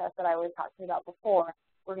process that I was talking about before,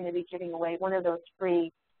 we're going to be giving away one of those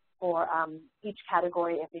free for each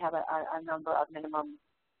category if we have a number of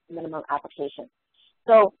minimum applications.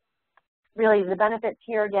 So really the benefits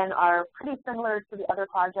here again are pretty similar to the other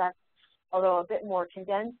projects, although a bit more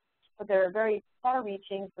condensed, but they're very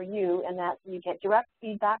far-reaching for you in that you get direct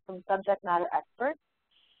feedback from subject matter experts.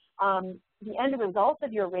 The end result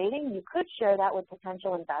of your rating, you could share that with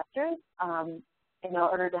potential investors in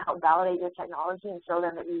order to help validate your technology and show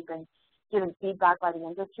them that you've been given feedback by the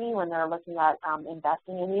industry when they're looking at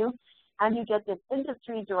investing in you. And you get this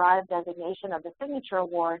industry-derived designation of the Signature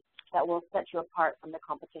Award that will set you apart from the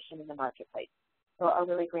competition in the marketplace. So a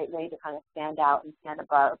really great way to kind of stand out and stand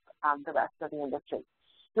above the rest of the industry.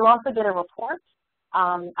 You'll also get a report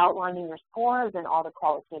outlining your scores and all the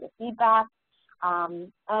qualitative feedback.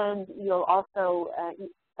 And you'll also,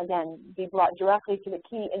 again, be brought directly to the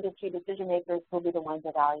key industry decision makers who will be the ones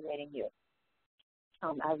evaluating you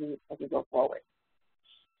as you go forward.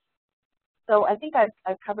 So I think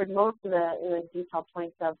I've covered most of the detailed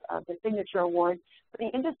points of the Signature Award. For the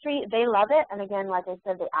industry, they love it. And again, like I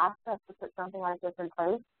said, they asked us to put something like this in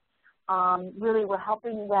place. Really, we're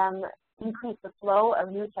helping them increase the flow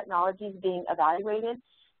of new technologies being evaluated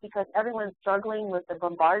because everyone's struggling with the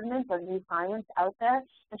bombardment of new science out there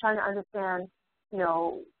and trying to understand, you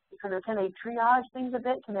know, can they triage things a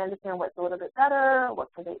bit? Can they understand what's a little bit better? What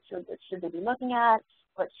should they be looking at?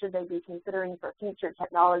 What should they be considering for future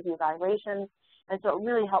technology evaluations? And so it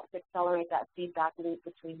really helps accelerate that feedback loop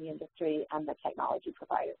between the industry and the technology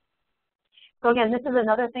providers. So again, this is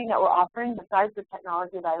another thing that we're offering besides the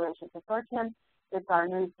Technology Evaluation Consortium. It's our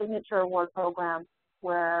new Signature Award program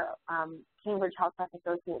where Cambridge Health Tech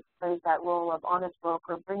Associates plays that role of honest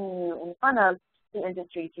broker, bringing you in front of the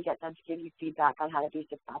industry to get them to give you feedback on how to be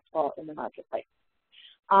successful in the marketplace.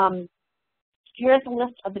 Here's a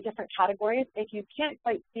list of the different categories. If you can't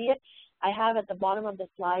quite see it, I have at the bottom of the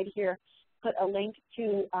slide here put a link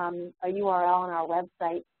to a URL on our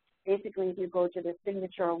website. Basically, if you go to the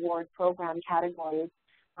Signature Award program categories,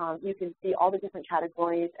 you can see all the different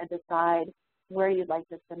categories and decide where you'd like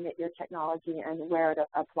to submit your technology and where it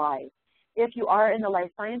applies. If you are in the life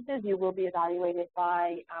sciences, you will be evaluated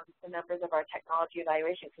by the members of our Technology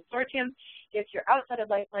Evaluation Consortium. If you're outside of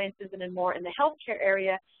life sciences and in more in the healthcare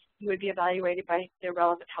area, you would be evaluated by the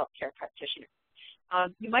relevant healthcare practitioner.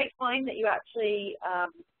 You might find that you actually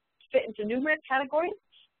fit into numerous categories,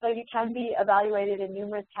 so you can be evaluated in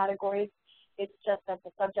numerous categories. It's just that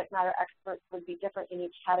the subject matter experts would be different in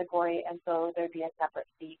each category, and so there'd be a separate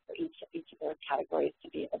fee for each of those categories to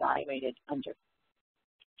be evaluated under.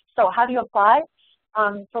 So how do you apply?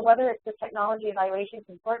 So whether it's the Technology Evaluation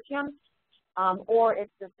Consortium or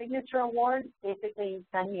it's the Signature Award, basically you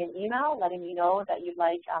send me an email letting me know that you'd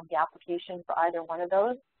like the application for either one of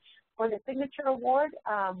those. For the Signature Award,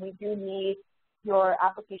 we do need your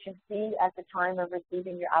application fee at the time of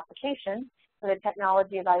receiving your application. For the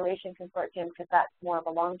Technology Evaluation Consortium, because that's more of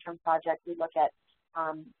a long-term project, we look at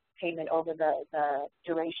payment over the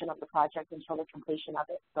duration of the project until the completion of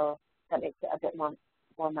it. So that makes it a bit more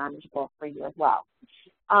manageable for you as well.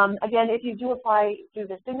 Again, if you do apply through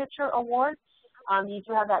the Signature Award, you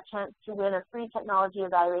do have that chance to win a free Technology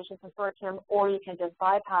Evaluation Consortium, or you can just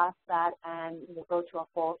bypass that and go to a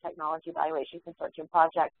full Technology Evaluation Consortium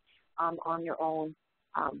project on your own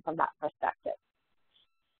from that perspective.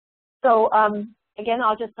 So again,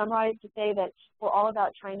 I'll just summarize to say that we're all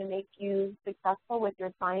about trying to make you successful with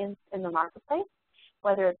your science in the marketplace,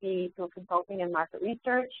 whether it be through consulting and market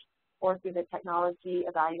research, or through the technology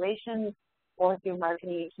evaluations, or through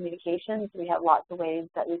marketing and communications. We have lots of ways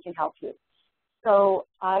that we can help you. So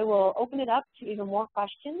I will open it up to even more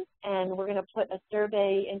questions, and we're going to put a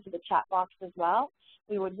survey into the chat box as well.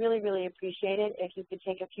 We would really, really appreciate it if you could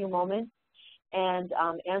take a few moments and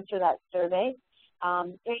answer that survey.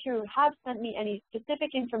 If you have sent me any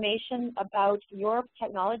specific information about your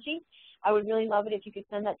technology, I would really love it if you could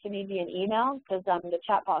send that to me via an email, because the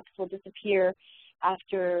chat box will disappear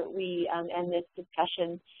after we end this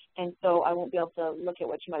discussion, and so I won't be able to look at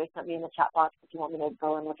what you might have sent me in the chat box if you want me to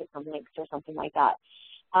go and look at some links or something like that.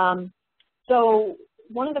 So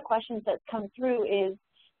one of the questions that's come through is,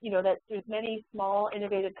 that there's many small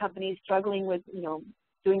innovative companies struggling with,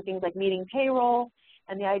 doing things like meeting payroll,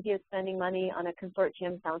 and the idea of spending money on a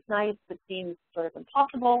consortium sounds nice, but seems sort of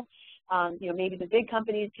impossible. Maybe the big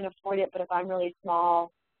companies can afford it, but if I'm really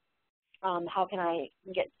small, how can I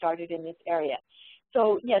get started in this area?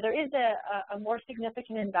 So yeah, there is a more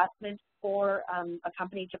significant investment for a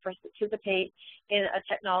company to participate in a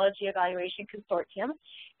technology evaluation consortium.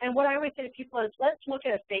 And what I always say to people is, let's look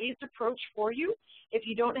at a phased approach for you. If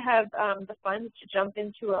you don't have the funds to jump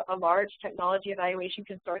into a large technology evaluation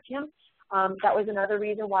consortium, that was another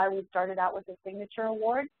reason why we started out with the Signature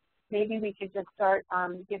Award. Maybe we could just start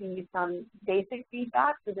giving you some basic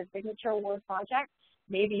feedback for the Signature Award project.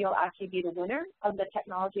 Maybe you'll actually be the winner of the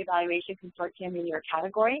Technology Evaluation Consortium in your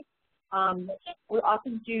category. We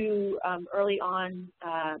often do early on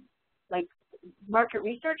like market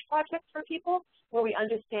research projects for people, where we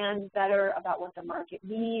understand better about what the market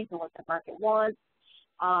needs and what the market wants,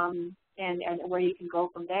 and where you can go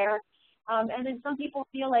from there. And then some people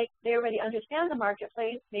feel like they already understand the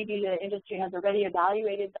marketplace. Maybe the industry has already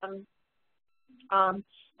evaluated them,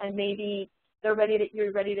 and maybe you're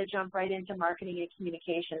ready to jump right into marketing and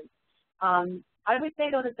communications. I would say,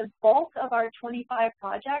 though, that the bulk of our 25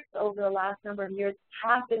 projects over the last number of years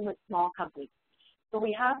have been with small companies. So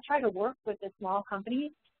we have tried to work with the small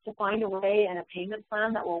companies to find a way and a payment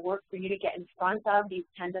plan that will work for you to get in front of these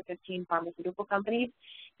 10 to 15 pharmaceutical companies,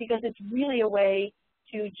 because it's really a way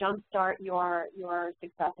to jumpstart your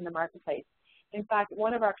success in the marketplace. In fact,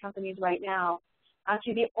 one of our companies right now,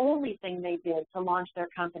 actually the only thing they did to launch their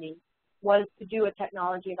company was to do a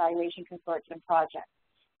Technology Evaluation Consortium project.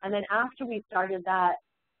 And then after we started that,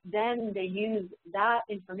 then they used that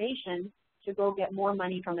information to go get more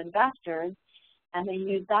money from investors, and they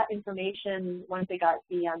used that information once they got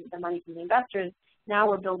the money from the investors. Now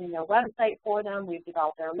we're building their website for them, we've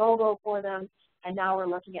developed their logo for them, and now we're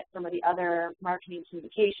looking at some of the other marketing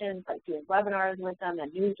communications, like doing webinars with them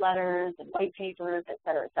and newsletters and white papers, et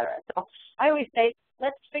cetera, et cetera. So I always say,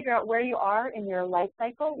 let's figure out where you are in your life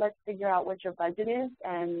cycle. Let's figure out what your budget is,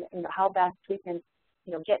 and how best we can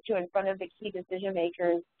get you in front of the key decision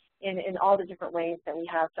makers in all the different ways that we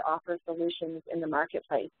have to offer solutions in the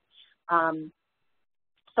marketplace.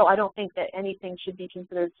 So I don't think that anything should be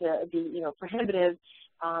considered to be prohibitive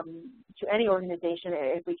to any organization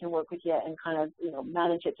if we can work with you and kind of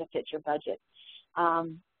manage it to fit your budget.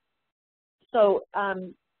 So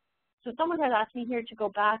someone had asked me here to go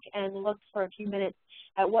back and look for a few minutes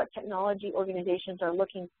at what technology organizations are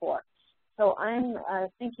looking for. So I'm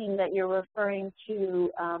thinking that you're referring to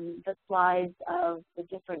the slides of the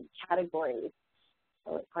different categories.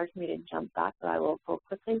 So it's hard for me to jump back, but I will go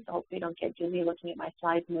quickly, so hopefully you don't get dizzy looking at my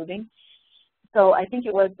slides moving. So I think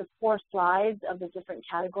it was the 4 slides of the different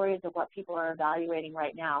categories of what people are evaluating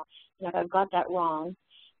right now. And if I've got that wrong,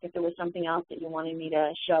 if there was something else that you wanted me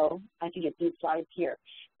to show, I think it's these slides here.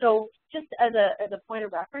 So just as a point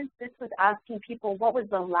of reference, this was asking people what was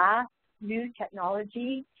the last new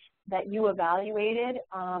technology that you evaluated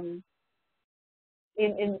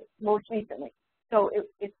in most recently. So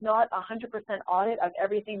it's not a 100% audit of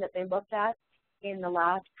everything that they looked at in the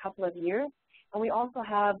last couple of years. And we also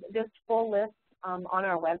have this full list on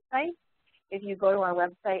our website. If you go to our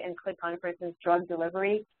website and click on, for instance, drug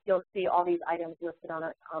delivery, you'll see all these items listed on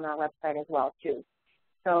our website as well, too.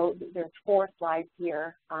 So there's 4 slides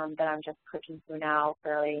here that I'm just clicking through now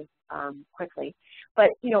fairly quickly.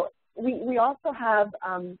 But, we also have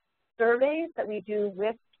surveys that we do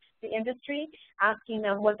with the industry, asking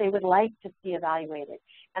them what they would like to see evaluated.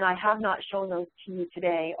 And I have not shown those to you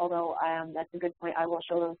today, although that's a good point. I will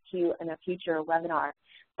show those to you in a future webinar.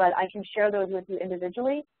 But I can share those with you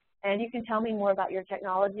individually And you can tell me more about your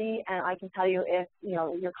technology, and I can tell you if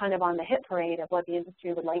you're kind of on the hit parade of what the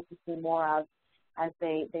industry would like to see more of as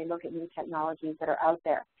they look at new technologies that are out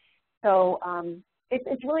there. So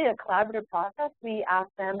it's really a collaborative process. We ask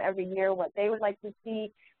them every year what they would like to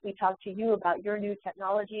see. We talk to you about your new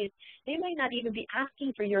technologies. They might not even be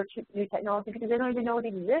asking for your new technology because they don't even know it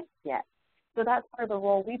exists yet. So that's part of the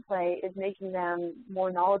role we play, is making them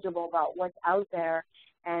more knowledgeable about what's out there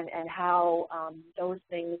and how those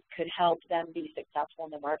things could help them be successful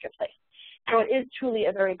in the marketplace. So it is truly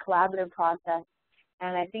a very collaborative process.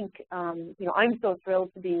 And I think, I'm so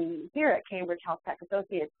thrilled to be here at Cambridge Health Tech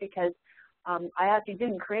Associates because I actually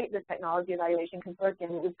didn't create this Technology Evaluation Consortium.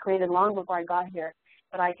 It was created long before I got here.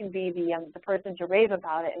 But I can be the person to rave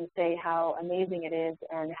about it and say how amazing it is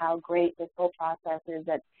and how great this whole process is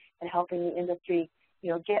at helping the industry,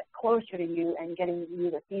 get closer to you and getting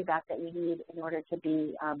you the feedback that you need in order to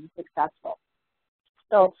be successful.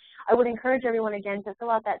 So I would encourage everyone again to fill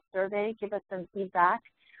out that survey, give us some feedback.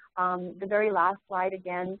 The very last slide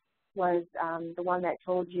again was the one that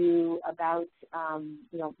told you about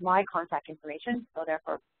my contact information. So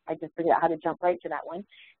therefore, I just figured out how to jump right to that one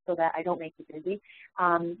so that I don't make you busy.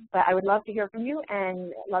 But I would love to hear from you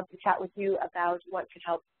and love to chat with you about what could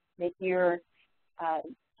help make your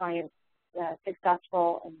science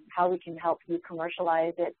successful and how we can help you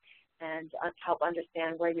commercialize it and help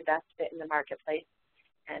understand where you best fit in the marketplace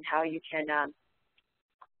and how you can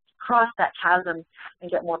cross that chasm and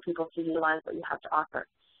get more people to utilize what you have to offer.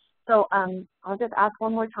 So I'll just ask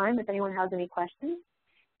one more time if anyone has any questions.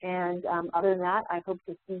 And other than that, I hope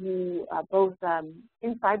to see you both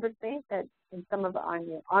in cyberspace, in some of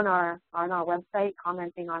on our website,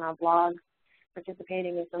 commenting on our blogs,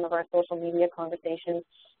 participating in some of our social media conversations,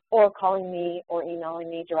 or calling me or emailing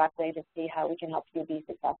me directly to see how we can help you be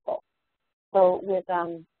successful. So with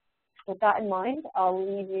that in mind, I'll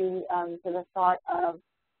leave you to the thought of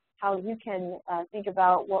how you can think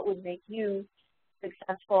about what would make you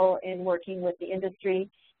successful in working with the industry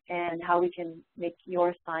and how we can make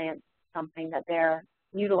your science something that they're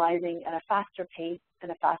utilizing at a faster pace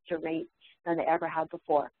and a faster rate than they ever had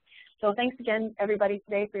before. So thanks again, everybody,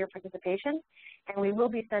 today for your participation. And we will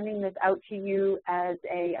be sending this out to you as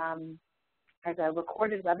a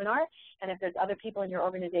recorded webinar. And if there's other people in your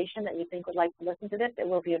organization that you think would like to listen to this, it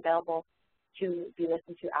will be available to be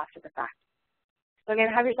listened to after the fact. So again,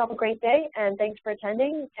 have yourself a great day, and thanks for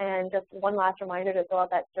attending. And just one last reminder to fill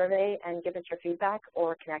out that survey and give us your feedback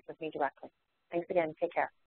or connect with me directly. Thanks again. Take care.